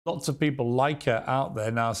Lots of people like her out there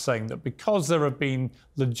now saying that because there have been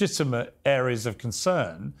legitimate areas of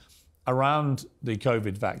concern around the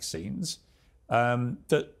COVID vaccines,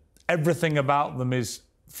 that everything about them is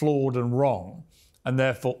flawed and wrong, and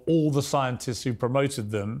therefore all the scientists who promoted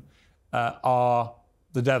them are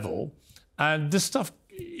the devil. And this stuff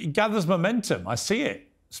gathers momentum. I see it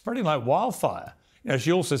spreading like wildfire. You know,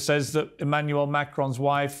 she also says that Emmanuel Macron's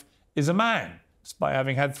wife is a man, despite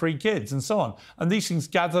having had 3 kids and so on. And these things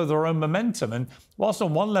gather their own momentum. And whilst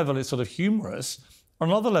on one level it's sort of humorous, on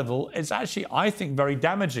another level it's actually, I think, very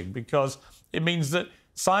damaging, because it means that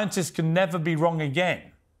scientists can never be wrong again.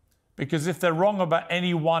 Because if they're wrong about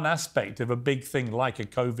any one aspect of a big thing like a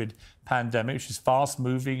COVID pandemic, which is fast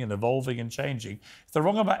moving and evolving and changing, if they're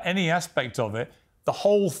wrong about any aspect of it, the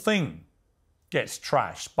whole thing gets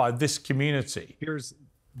trashed by this community.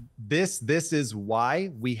 This is why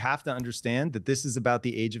we have to understand that this is about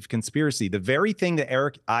the age of conspiracy. The very thing that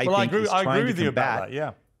Eric, I think, is trying to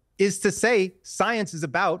combat is to say science is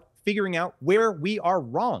about figuring out where we are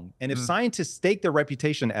wrong. And if scientists stake their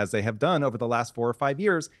reputation, as they have done over the last 4 or 5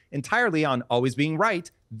 years, entirely on always being right,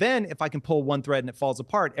 then if I can pull one thread and it falls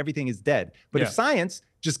apart, everything is dead. But if science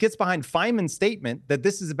just gets behind Feynman's statement that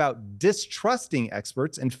this is about distrusting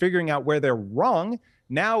experts and figuring out where they're wrong,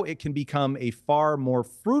 now it can become a far more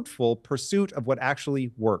fruitful pursuit of what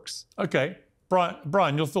actually works. Okay.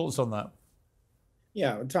 Brian, your thoughts on that?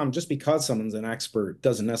 Yeah, Tom, just because someone's an expert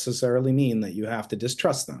doesn't necessarily mean that you have to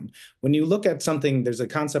distrust them. When you look at something, there's a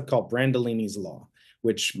concept called Brandolini's law,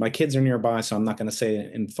 which my kids are nearby, so I'm not going to say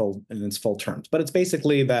it in its full terms. But it's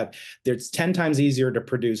basically that it's 10 times easier to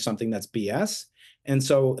produce something that's BS, and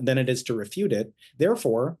so than it is to refute it.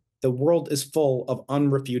 Therefore, the world is full of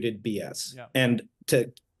unrefuted BS. Yeah. And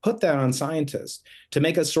to put that on scientists, to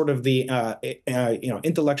make us sort of the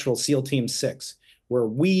intellectual SEAL Team 6, where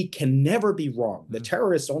we can never be wrong. The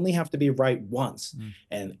terrorists only have to be right once,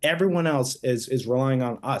 and everyone else is relying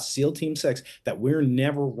on us, SEAL Team 6, that we're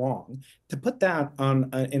never wrong. To put that on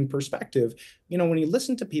in perspective, you know, when you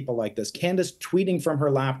listen to people like this, Candice tweeting from her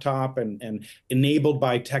laptop and enabled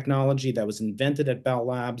by technology that was invented at Bell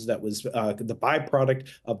Labs, that was the byproduct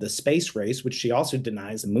of the space race, which she also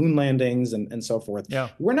denies, the moon landings and so forth. Yeah.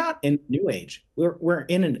 We're not in New Age. We're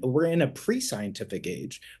in a pre-scientific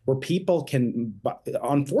age where people can,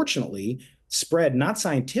 unfortunately, spread not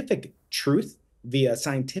scientific truth via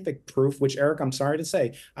scientific proof, which, Eric, I'm sorry to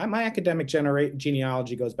say, my academic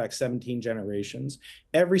genealogy goes back 17 generations.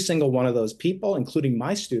 Every single one of those people, including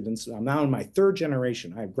my students, I'm now in my 3rd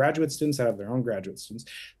generation. I have graduate students that have their own graduate students.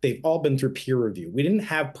 They've all been through peer review. We didn't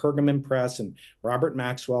have Pergamon Press and Robert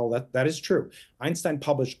Maxwell. That is true. Einstein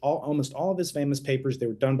published almost all of his famous papers. They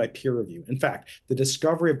were done by peer review. In fact, the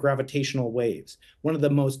discovery of gravitational waves, one of the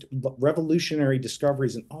most revolutionary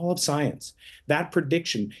discoveries in all of science, that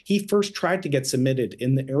prediction, he first tried to get submitted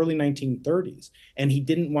in the early 1930s, and he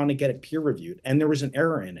didn't want to get it peer reviewed, and there was an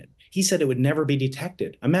error in it. He said it would never be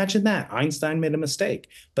detected. Imagine that. Einstein made a mistake.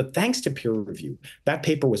 But thanks to peer review, that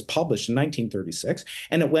paper was published in 1936,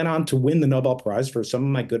 and it went on to win the Nobel Prize for some of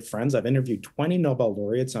my good friends. I've interviewed 20 Nobel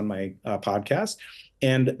laureates on my podcast,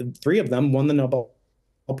 and 3 of them won the Nobel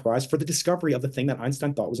Prize for the discovery of the thing that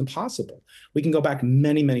Einstein thought was impossible. We can go back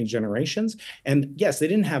many, many generations. And yes, they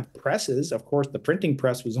didn't have presses. Of course, the printing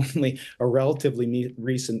press was only a relatively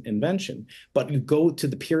recent invention. But you go to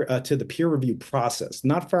the peer review process.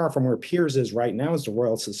 Not far from where Piers is right now is the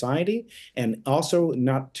Royal Society, and also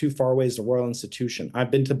not too far away is the Royal Institution.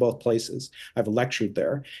 I've been to both places. I've lectured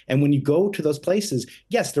there. And when you go to those places,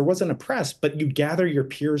 yes, there wasn't a press, but you gather your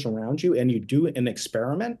peers around you and you do an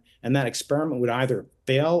experiment, and that experiment would either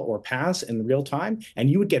fail or pass in real time, and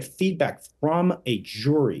you would get feedback from a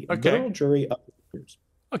jury, a literal jury of peers.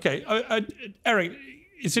 Okay, Eric,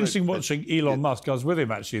 it's interesting watching Elon Musk. I was with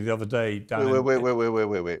him actually the other day. Wait.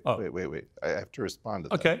 I have to respond to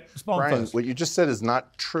that. Okay, respond Brian, first. what you just said is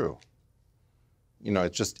not true. You know,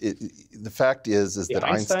 it's just the fact is that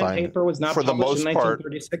Einstein paper was not for the published most in part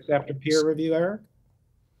 1936 after peer review, Eric?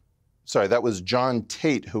 Sorry, that was John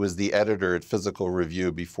Tate, who was the editor at Physical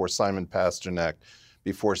Review before Simon Pasternak,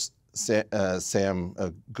 before Sam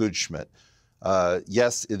Goodschmidt.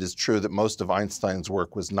 Yes, it is true that most of Einstein's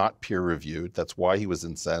work was not peer-reviewed. That's why he was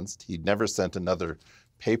incensed. He never sent another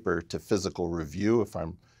paper to Physical Review. If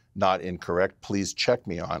I'm not incorrect, please check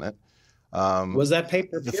me on it. Was that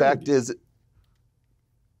paper the fact is,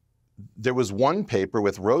 there was one paper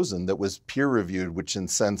with Rosen that was peer-reviewed, which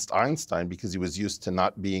incensed Einstein because he was used to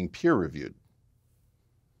not being peer-reviewed.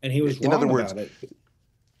 And he was wrong about it.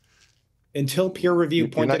 Until peer review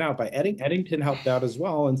pointed out by Eddington helped out as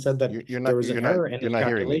well and said that there was an error in his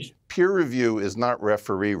calculation. Peer review is not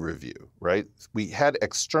referee review, right? We had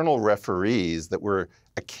external referees that were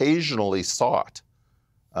occasionally sought.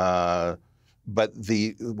 But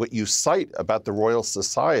what you cite about the Royal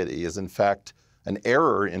Society is in fact an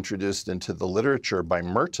error introduced into the literature by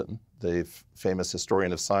Merton, the famous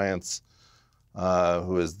historian of science,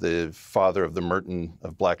 who is the father of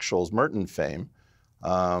of Black-Scholes Merton fame.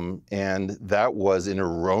 And that was an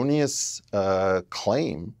erroneous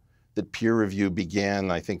claim that peer review began,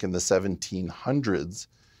 I think, in the 1700s.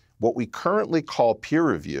 What we currently call peer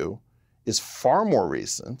review is far more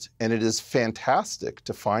recent, and it is fantastic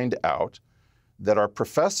to find out that our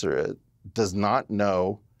professorate does not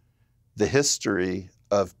know the history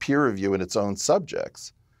of peer review in its own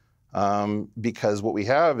subjects. Because what we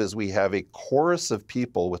have is we have a chorus of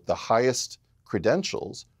people with the highest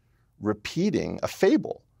credentials repeating a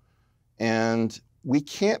fable. And we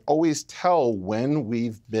can't always tell when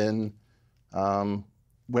we've been, when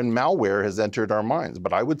malware has entered our minds.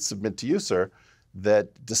 But I would submit to you, sir,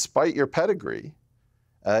 that despite your pedigree,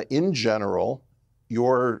 in general,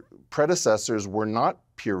 your predecessors were not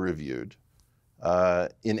peer-reviewed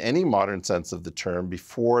in any modern sense of the term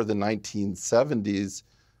before the 1970s,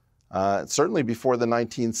 certainly before the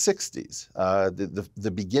 1960s.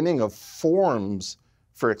 The beginning of forms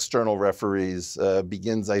for external referees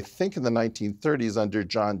begins, I think, in the 1930s under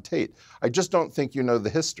John Tate. I just don't think you know the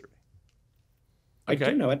history. I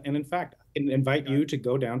do know it, and in fact, I can invite you to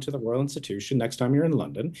go down to the Royal Institution next time you're in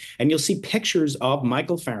London, and you'll see pictures of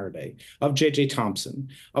Michael Faraday, of J.J. Thompson,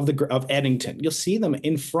 of Eddington. You'll see them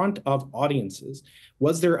in front of audiences.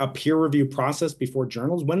 Was there a peer review process before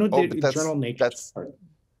journals? When would the journal Nature start?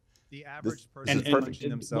 The average person is punching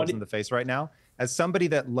themselves in the face right now. As somebody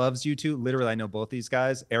that loves you two, literally, I know both these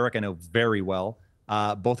guys. Eric, I know very well.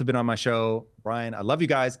 Both have been on my show. Brian, I love you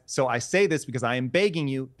guys. So I say this because I am begging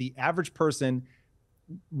you, the average person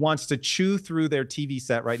wants to chew through their TV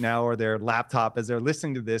set right now or their laptop as they're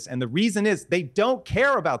listening to this. And the reason is they don't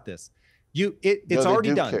care about this. It's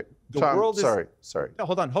already done. The world is sorry. No,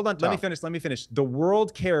 hold on. Let me finish. The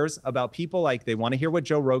world cares about people like they want to hear what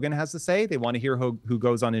Joe Rogan has to say. They want to hear who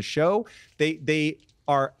goes on his show. They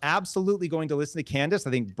are absolutely going to listen to Candice. I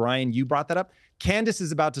think, Brian, you brought that up. Candice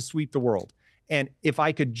is about to sweep the world. And if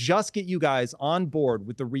I could just get you guys on board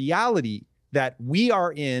with the reality that we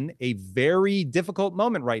are in a very difficult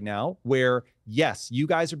moment right now where, yes, you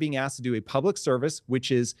guys are being asked to do a public service,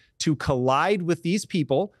 which is to collide with these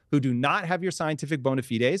people who do not have your scientific bona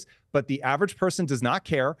fides, but the average person does not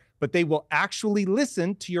care, but they will actually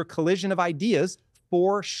listen to your collision of ideas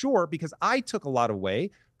for sure, because I took a lot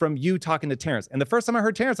away from you talking to Terrence. And the first time I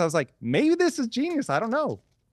heard Terrence, I was like, maybe this is genius. I don't know.